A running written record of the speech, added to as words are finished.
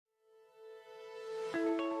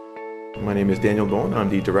My name is Daniel Beaulne. I'm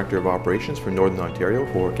the Director of Operations for Northern Ontario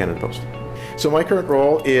for Canada Post. So my current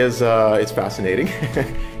role is it's fascinating.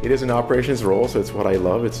 It is an operations role, so it's what I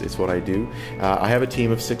love, it's what I do. I have a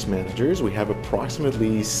team of 6 managers. We have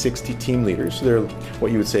approximately 60 team leaders. So they're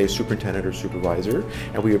what you would say a superintendent or supervisor,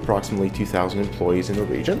 and we have approximately 2,000 employees in the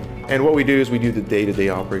region. And what we do is we do the day-to-day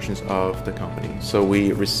operations of the company. So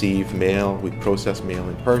we receive mail, we process mail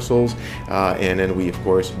in parcels, and then we of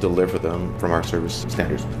course deliver them from our service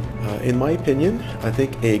standards. In my opinion, I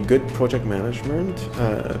think a good project management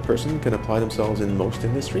person can apply themselves in most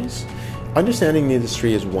industries. Understanding the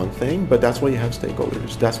industry is one thing, but that's why you have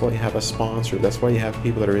stakeholders. That's why you have a sponsor. That's why you have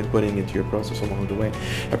people that are inputting into your process along the way.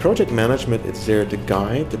 A project management is there to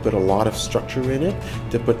guide, to put a lot of structure in it,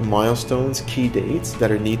 to put milestones, key dates that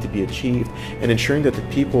need to be achieved, and ensuring that the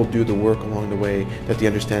people do the work along the way, that the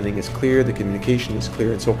understanding is clear, the communication is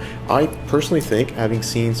clear. And so I personally think, having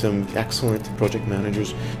seen some excellent project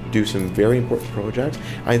managers do some very important projects,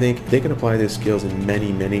 I think they can apply their skills in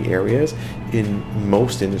many, many areas in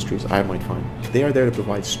most industries, I might find. They are there to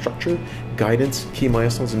provide structure, guidance, key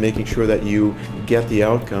milestones, and making sure that you get the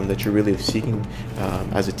outcome that you're really seeking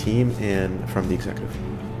as a team and from the executive.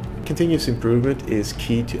 Continuous improvement is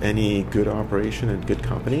key to any good operation and good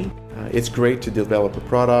company. It's great to develop a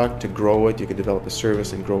product, to grow it. You can develop a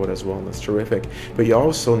service and grow it as well, and that's terrific. But you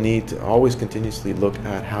also need to always continuously look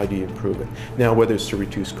at how do you improve it. Now, whether it's to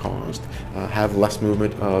reduce cost, have less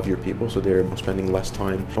movement of your people, so they're spending less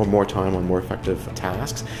time or more time on more effective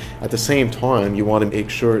tasks. At the same time, you want to make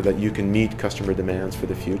sure that you can meet customer demands for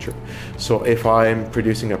the future. So if I'm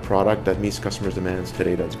producing a product that meets customers' demands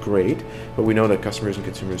today, that's great. But we know that customers and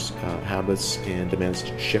consumers' habits and demands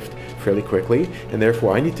shift fairly quickly, and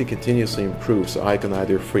therefore I need to continuously improve, so I can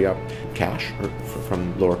either free up cash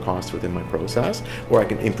from lower costs within my process, or I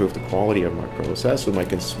can improve the quality of my process so my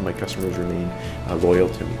customers remain loyal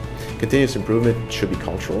to me. Continuous improvement should be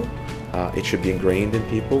cultural. It should be ingrained in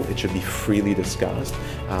people. It should be freely discussed,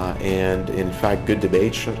 and in fact, good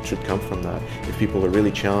debate should come from that. If people are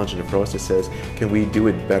really challenged in a process, says, can we do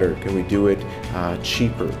it better? Can we do it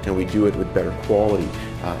cheaper? Can we do it with better quality?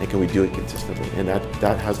 And can we do it consistently? And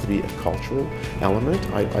that has to be a cultural element,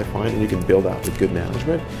 I find, and you can build that with good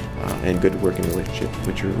management and good working relationship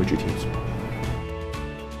with your teams.